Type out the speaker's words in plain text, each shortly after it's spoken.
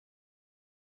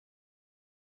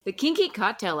The Kinky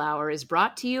Cocktail Hour is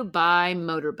brought to you by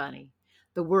Motor Bunny,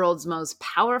 the world's most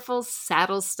powerful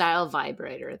saddle-style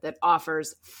vibrator that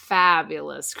offers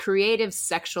fabulous, creative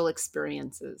sexual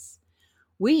experiences.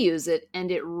 We use it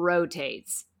and it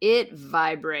rotates, it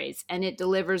vibrates, and it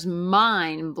delivers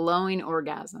mind-blowing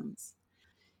orgasms.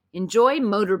 Enjoy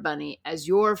Motor Bunny as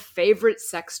your favorite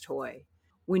sex toy.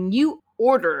 When you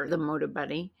order the Motor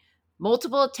Bunny,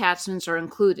 multiple attachments are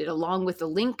included along with the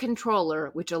Link controller,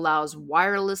 which allows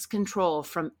wireless control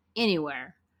from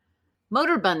anywhere.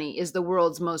 Motor Bunny is the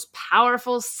world's most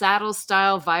powerful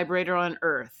saddle-style vibrator on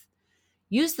Earth.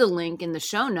 Use the link in the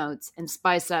show notes and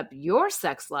spice up your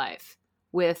sex life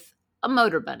with a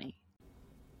Motor Bunny.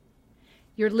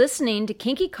 You're listening to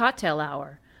Kinky Cocktail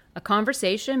Hour, a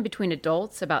conversation between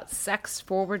adults about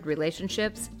sex-forward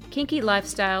relationships, kinky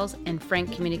lifestyles, and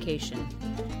frank communication.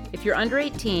 If you're under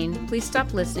 18, please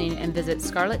stop listening and visit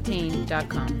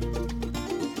scarletteen.com.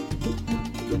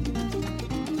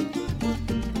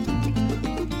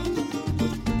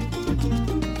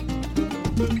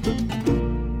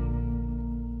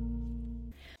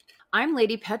 I'm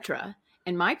Lady Petra,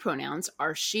 and my pronouns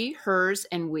are she, hers,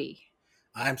 and we.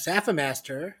 I'm Safa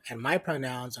Master, and my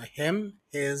pronouns are him,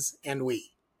 his, and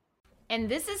we. And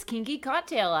this is Kinky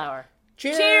Cocktail Hour.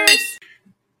 Cheers! Cheers!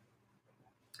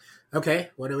 Okay,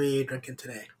 what are we drinking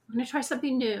today? I'm going to try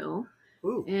something new.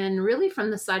 Ooh. And really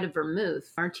from the side of vermouth.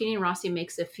 Martini Rossi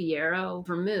makes a Fiero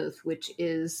vermouth, which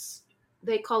is,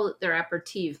 they call it their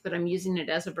aperitif, but I'm using it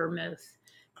as a vermouth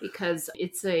because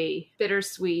it's a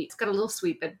bittersweet, it's got a little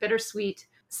sweet, but bittersweet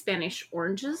Spanish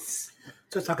oranges.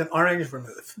 So it's like an orange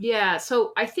vermouth. Yeah,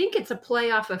 so I think it's a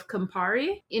play off of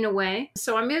Campari in a way.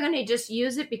 So I'm going to just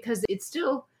use it because it's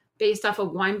still based off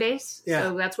of wine base. Yeah.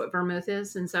 So that's what vermouth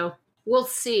is. And so we'll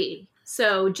see.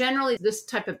 So generally this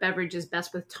type of beverage is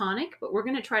best with tonic, but we're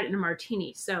going to try it in a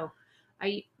martini. So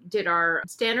I did our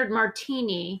standard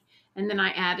martini, and then I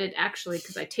added, actually,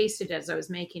 because I tasted it as I was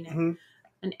making it,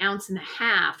 an ounce and a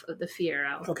half of the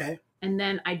Fiero. Okay. And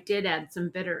then I did add some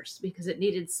bitters because it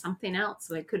needed something else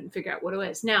and I couldn't figure out what it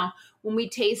was. Now, when we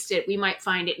taste it, we might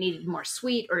find it needed more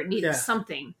sweet or it needed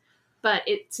something, but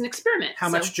it's an experiment. How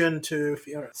much gin to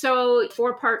Fiero? So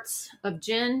 4 parts of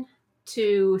gin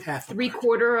to Half a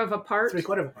 3/4 of a part.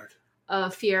 3/4 of a part.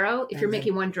 Of Fiero if And you're then-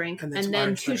 making one drink. and And then then 2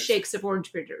 orange bitters. shakes of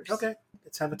orange bitters. Okay,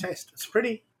 let's have a taste. It's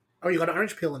pretty. Oh, you got an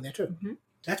orange peel in there too. Mm-hmm.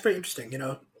 That's very interesting,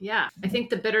 Yeah, I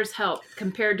think the bitters help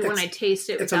compared to when I taste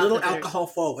it It's a without little the bitters. alcohol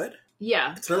forward.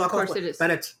 Yeah, It's a little of alcohol course it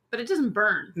forward, is. but it doesn't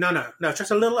burn. No, it's just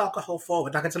a little alcohol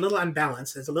forward. Like it's a little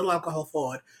unbalanced. There's a little alcohol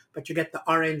forward, but you get the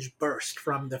orange burst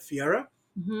from the Fiero.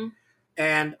 Mm-hmm.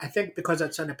 And I think because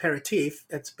it's an aperitif,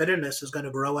 its bitterness is going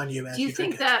to grow on you as Do you you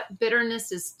drink think it. that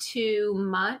bitterness is too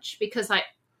much? Because I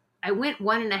went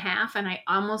 1.5 and I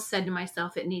almost said to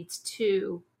myself it needs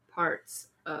 2 parts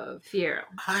of Fiero.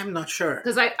 I'm not sure.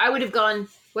 Because I would have gone,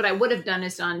 what I would have done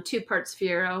is done 2 parts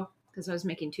Fiero, because I was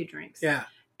making 2 drinks. Yeah.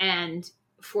 And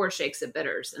 4 shakes of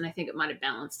bitters. And I think it might have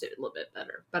balanced it a little bit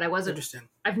better. But I wasn't, Interesting.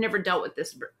 I've never dealt with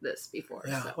this before.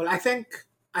 Yeah. So. Well, I think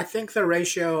the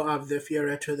ratio of the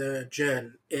Fiero to the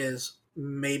gin is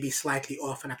maybe slightly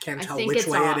off, and I can't tell which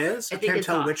way it is. I can't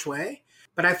tell which way.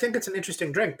 But I think it's an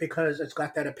interesting drink because it's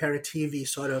got that aperitif-y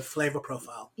sort of flavor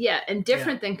profile. Yeah, and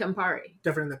different than Campari.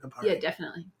 Different than Campari. Yeah,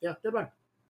 definitely. Yeah, good one.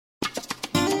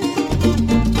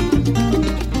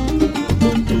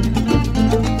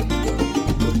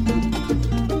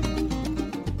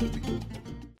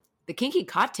 The Kinky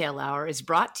Cocktail Hour is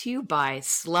brought to you by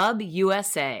Slub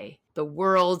USA, the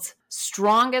world's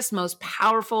strongest, most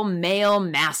powerful male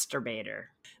masturbator.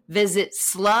 Visit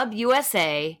Slub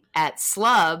USA at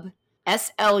slubb,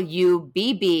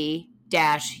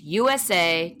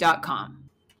 slubb-usa.com.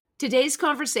 Today's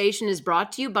conversation is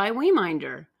brought to you by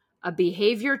WeMinder, a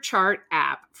behavior chart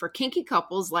app for kinky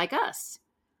couples like us.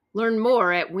 Learn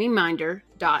more at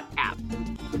weminder.app.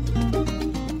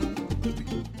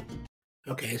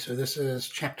 Okay, so this is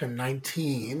chapter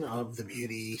 19 of the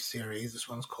beauty series. This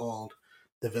one's called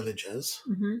The Villages.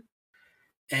 Mm-hmm.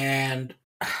 And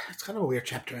it's kind of a weird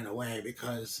chapter in a way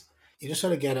because you just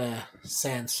sort of get a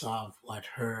sense of what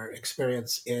her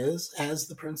experience is as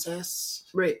the princess,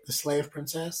 Right. the slave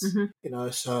princess. Mm-hmm.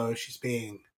 So she's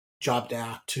being jobbed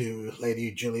out to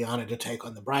Lady Juliana to take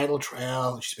on the bridal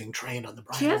trail. She's being trained on the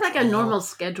bridal trail. She has like a normal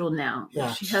schedule now.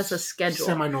 Yeah. She has a schedule.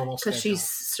 Semi-normal schedule.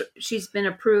 Because she's been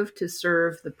approved to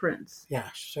serve the prince. Yeah,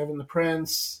 she's serving the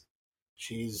prince.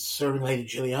 She's serving Lady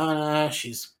Juliana.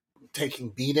 She's taking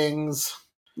beatings.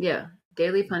 Yeah.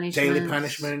 Daily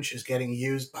punishment. She's getting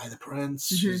used by the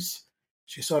prince. Mm-hmm.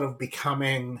 She's sort of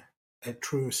becoming a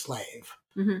true slave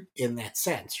Mm-hmm. in that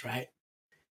sense, right?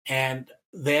 And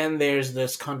then there's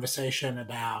this conversation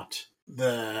about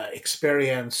the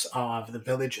experience of the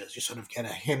villages. You sort of get a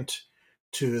hint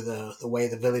to the way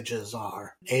the villages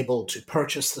are able to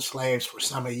purchase the slaves for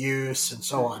summer use and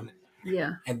so on.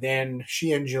 Yeah. And then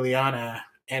she and Juliana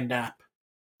end up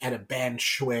at a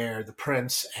bench where the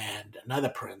prince and another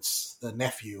prince, the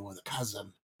nephew or the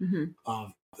cousin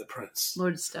of the prince,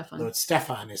 Lord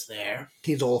Stefan is there.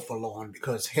 He's all forlorn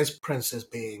because his prince is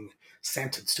being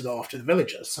sentenced to go off to the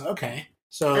villages. So, okay.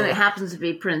 And it happens to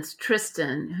be Prince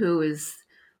Tristan, who is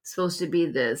supposed to be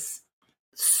this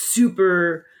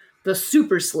super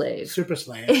slave. Super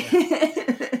slave.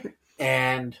 Yeah.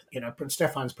 And, Prince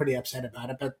Stefan's pretty upset about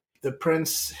it, but the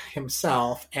prince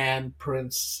himself and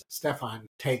Prince Stefan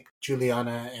take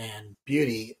Juliana and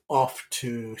Beauty off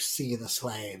to see the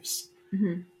slaves.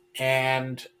 Mm-hmm.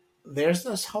 And there's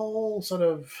this whole sort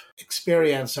of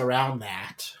experience around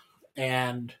that.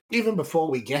 And even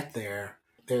before we get there,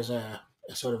 there's a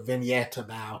sort of vignette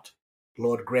about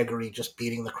Lord Gregory just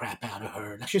beating the crap out of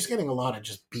her. Now, she's getting a lot of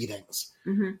just beatings.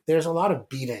 Mm-hmm. There's a lot of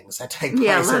beatings that take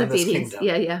place in this kingdom.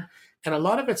 Yeah. And a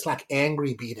lot of it's like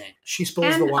angry beating. She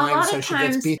spills the wine, so she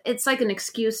gets beat. It's like an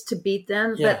excuse to beat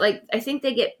them. Yeah. But I think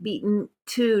they get beaten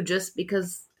too just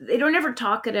because they don't ever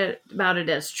talk about it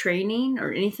as training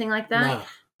or anything like that. No.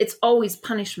 It's always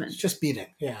punishment. It's just beating,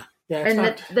 yeah. And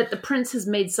that the prince has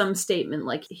made some statement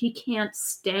like he can't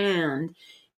stand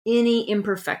any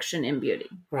imperfection in Beauty.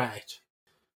 Right.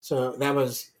 So that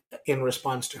was in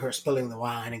response to her spilling the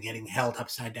wine and getting held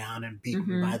upside down and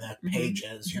beaten by the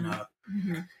pages,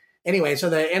 Mm-hmm. Anyway, so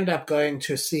they end up going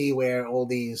to see where all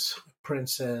these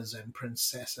princes and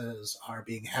princesses are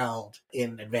being held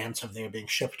in advance of their being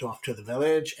shipped off to the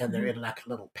village, and they're in like a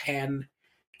little pen.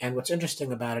 And what's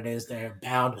interesting about it is they're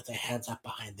bound with their hands up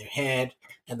behind their head,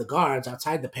 and the guards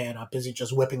outside the pen are busy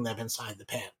just whipping them inside the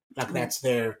pen. Like that's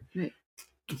their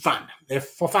fun. They're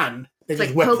for fun. They it's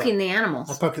just like whip poking them. The animals.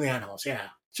 Like poking the animals, yeah.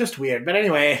 It's just weird. But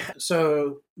anyway,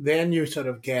 so then you sort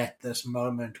of get this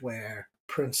moment where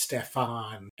Prince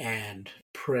Stefan and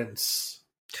Prince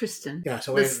Tristan. Yeah,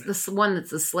 so this one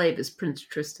that's a slave is Prince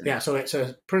Tristan. Yeah,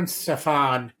 so Prince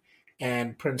Stefan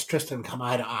and Prince Tristan come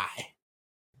eye to eye.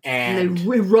 And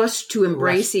they rush to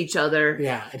embrace each other.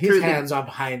 Yeah, and his hands are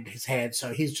behind his head,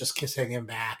 so he's just kissing him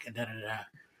back and da-da-da.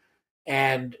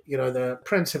 And, the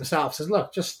prince himself says,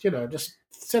 look, just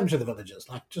send him to the villages.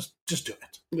 Like, just do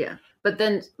it. Yeah. But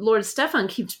then Lord Stefan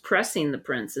keeps pressing the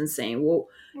prince and saying, well,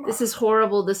 this is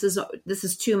horrible. This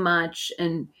is too much.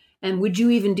 And would you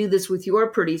even do this with your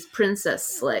pretty princess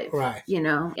slave? Right.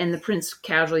 And the prince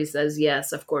casually says,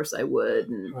 yes, of course I would.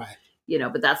 And, right.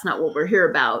 But that's not what we're here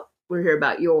about. We're here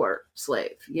about your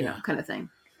slave, kind of thing.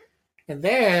 And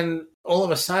then all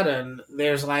of a sudden,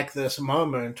 there's like this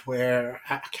moment where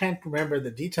I can't remember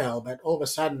the detail, but all of a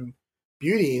sudden,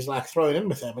 Beauty is like thrown in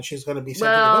with them, and she's going to be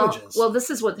sent to the villages. Well, this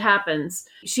is what happens.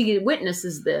 She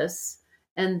witnesses this,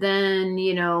 and then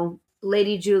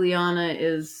Lady Juliana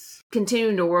is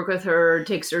continuing to work with her,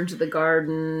 takes her into the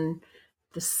garden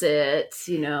to sit,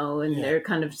 and they're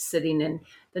kind of sitting. And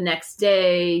the next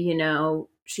day,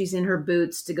 she's in her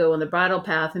boots to go on the bridle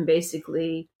path, and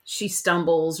basically she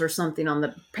stumbles or something on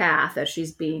the path as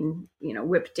she's being,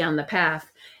 whipped down the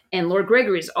path. And Lord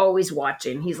Gregory's always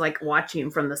watching. He's like watching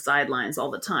from the sidelines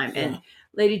all the time. Yeah. And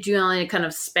Lady Juliana kind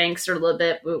of spanks her a little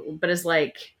bit, but is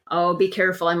like, oh, be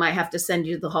careful. I might have to send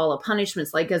you to the Hall of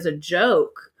Punishments, like as a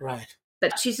joke. Right.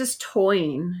 But she's just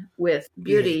toying with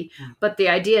Beauty. Yeah. But the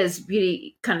idea is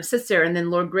Beauty kind of sits there, and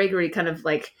then Lord Gregory kind of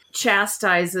like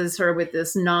chastises her with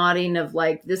this nodding of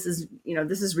like, this is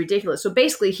ridiculous. So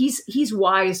basically he's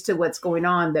wise to what's going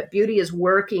on, that Beauty is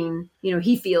working,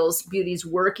 he feels Beauty's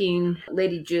working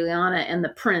Lady Juliana and the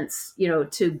prince,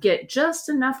 to get just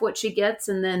enough what she gets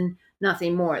and then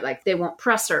nothing more. Like they won't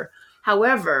press her.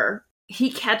 However, he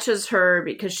catches her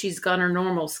because she's got her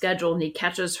normal schedule, and he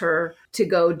catches her to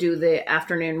go do the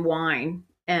afternoon wine.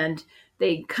 And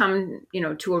they come,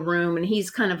 to a room, and he's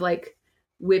kind of like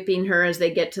whipping her as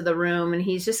they get to the room, and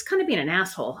he's just kind of being an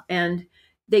asshole. And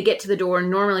they get to the door, and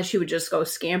normally she would just go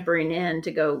scampering in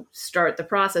to go start the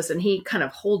process. And he kind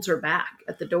of holds her back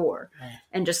at the door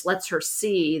and just lets her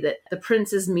see that the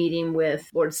prince is meeting with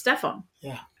Lord Stefan.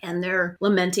 Yeah. And they're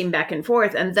lamenting back and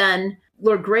forth. And then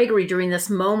Lord Gregory, during this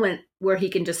moment where he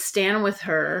can just stand with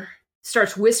her,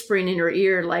 starts whispering in her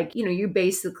ear, like, you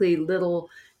basically little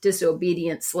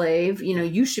disobedient slave,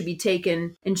 you should be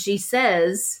taken. And she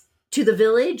says, to the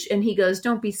village. And he goes,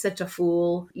 don't be such a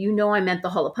fool. I meant the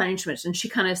Hall of Punishments. And she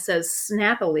kind of says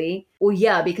snappily, well,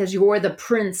 yeah, because you're the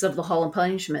prince of the Hall of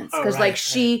Punishments. Because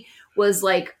she was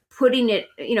like putting it,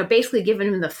 basically giving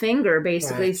him the finger,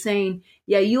 basically saying,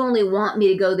 yeah, you only want me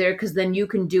to go there because then you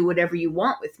can do whatever you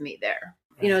want with me there.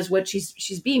 Is what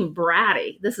she's being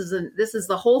bratty. This is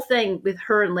the whole thing with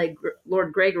her and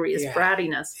Lord Gregory is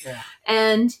brattiness. Yeah.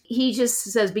 And he just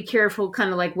says, be careful, kind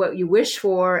of like what you wish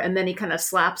for. And then he kind of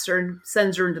slaps her and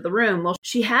sends her into the room. Well,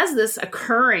 she has this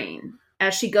occurring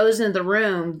as she goes into the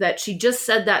room that she just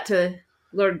said that to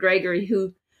Lord Gregory,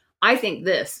 who I think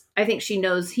she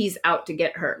knows he's out to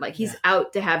get her. Like he's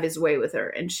out to have his way with her.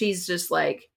 And she's just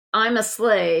like, I'm a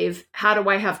slave. How do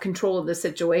I have control of the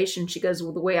situation? She goes,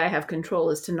 well, the way I have control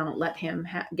is to not let him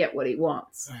get what he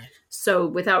wants. Right. So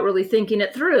without really thinking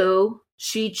it through,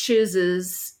 she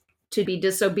chooses to be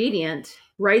disobedient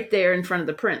right there in front of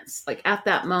the prince, like at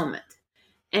that moment.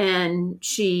 And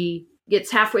she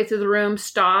gets halfway through the room,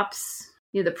 stops.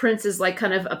 The prince is like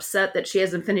kind of upset that she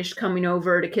hasn't finished coming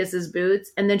over to kiss his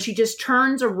boots. And then she just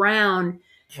turns around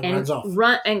and runs off.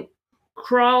 And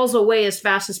crawls away as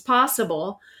fast as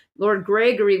possible. Lord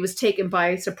Gregory was taken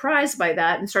by surprise by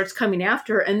that and starts coming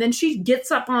after her. And then she gets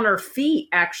up on her feet,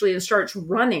 actually, and starts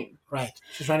running. Right.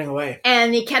 She's running away.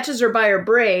 And he catches her by her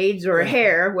braids or her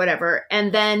hair, whatever,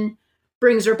 and then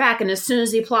brings her back. And as soon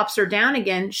as he plops her down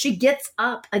again, she gets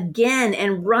up again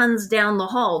and runs down the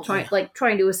hall,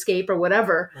 trying to escape or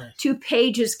whatever. Right. 2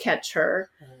 pages catch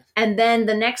her. Right. And then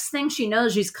the next thing she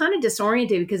knows, she's kind of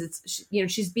disoriented because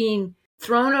she's being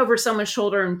thrown over someone's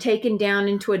shoulder and taken down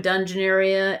into a dungeon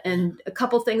area, and a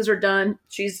couple things are done.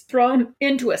 She's thrown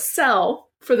into a cell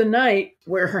for the night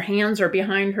where her hands are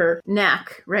behind her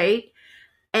neck, right?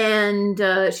 And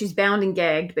she's bound and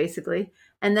gagged, basically.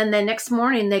 And then the next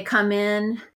morning they come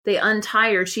in, they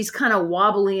untie her. She's kind of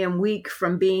wobbly and weak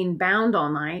from being bound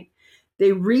all night.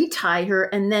 They retie her,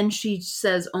 and then she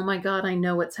says, oh my God, I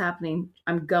know what's happening.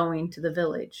 I'm going to the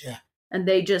village. Yeah. And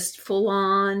they just full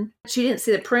on. She didn't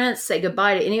see the prince, say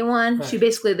goodbye to anyone.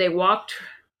 Right.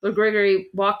 Lord Gregory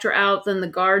walked her out. Then the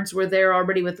guards were there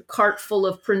already with a cart full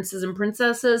of princes and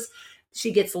princesses.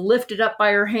 She gets lifted up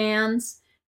by her hands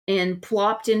and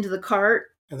plopped into the cart.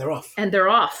 And they're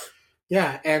off.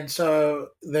 Yeah. And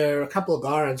so there are a couple of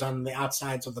guards on the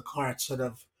outsides of the cart sort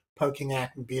of poking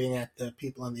at and beating at the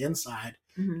people on the inside.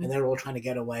 Mm-hmm. And they're all trying to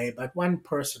get away. But one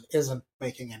person isn't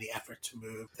making any effort to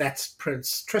move. That's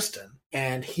Prince Tristan.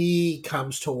 And he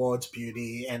comes towards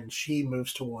Beauty and she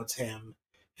moves towards him.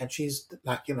 And she's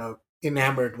like,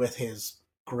 enamored with his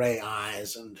gray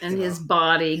eyes and his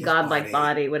body, godlike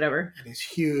body, whatever. And his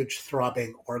huge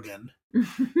throbbing organ.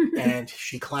 And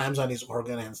she climbs on his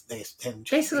organ and they're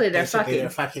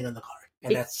fucking in the car.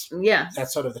 And that's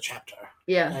sort of the chapter.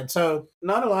 Yeah. And so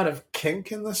not a lot of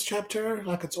kink in this chapter.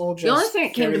 Like it's all just... The only thing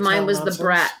that came to mind was the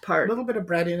brat part. A little bit of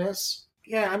brattiness.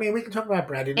 Yeah, I mean, we can talk about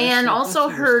brattiness. And also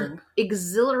her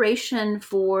exhilaration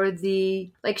for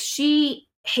she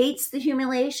hates the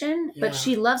humiliation, but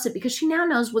she loves it because she now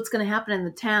knows what's going to happen in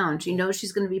the town. She knows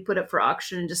she's going to be put up for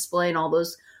auction and display, and all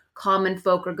those common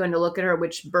folk are going to look at her,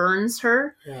 which burns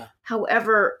her. Yeah.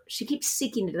 However, she keeps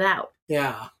seeking it out.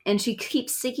 Yeah. And she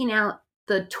keeps seeking out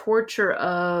the torture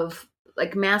of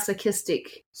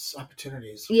masochistic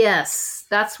opportunities. Yes,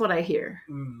 that's what I hear.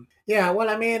 Mm. Yeah, well,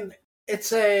 I mean,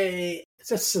 it's a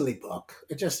silly book.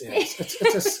 It just is.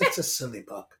 It's a silly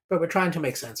book, but we're trying to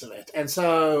make sense of it. And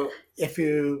so, if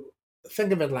you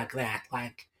think of it like that,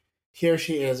 like here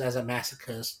she is as a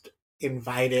masochist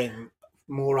inviting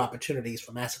more opportunities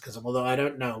for masochism. Although I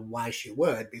don't know why she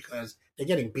would, because they're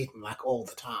getting beaten all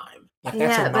the time. Like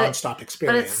that's a nonstop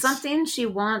experience. But it's something she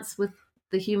wants with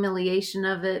the humiliation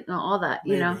of it and all that,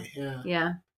 Yeah.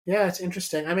 Yeah, it's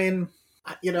interesting. I mean,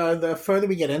 the further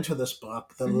we get into this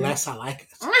book, the less I like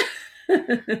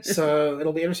it. So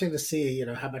it'll be interesting to see,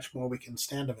 how much more we can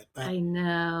stand of it. But, I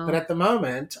know. But at the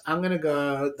moment, I'm going to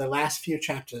go, the last few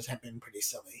chapters have been pretty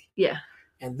silly. Yeah.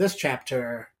 And this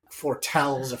chapter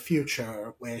foretells a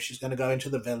future where she's going to go into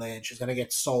the village, she's going to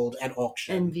get sold at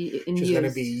auction, she's going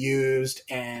to be used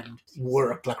and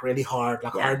worked really hard,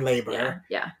 hard labor.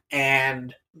 Yeah.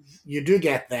 And you do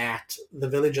get that the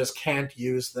villagers can't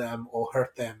use them or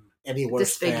hurt them any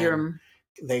worse than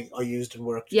they are used and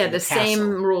worked. Yeah, the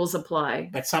same rules apply.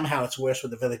 But somehow it's worse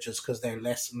with the villagers because they're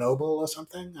less noble or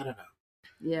something. I don't know.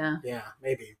 Yeah. Yeah,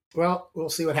 maybe. Well, we'll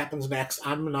see what happens next.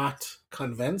 I'm not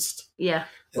convinced. Yeah.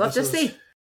 We'll have to see.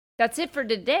 That's it for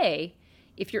today.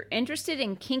 If you're interested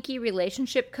in kinky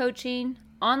relationship coaching,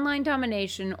 online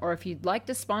domination, or if you'd like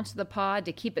to sponsor the pod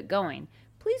to keep it going,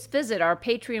 please visit our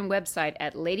Patreon website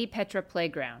at Lady Petra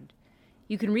Playground.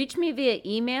 You can reach me via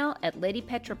email at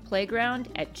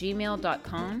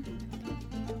ladypetraplayground@gmail.com.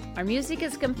 Our music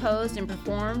is composed and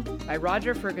performed by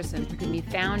Roger Ferguson, who can be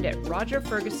found at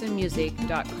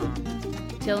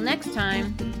rogerfergusonmusic.com. Till next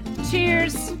time.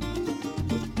 Cheers.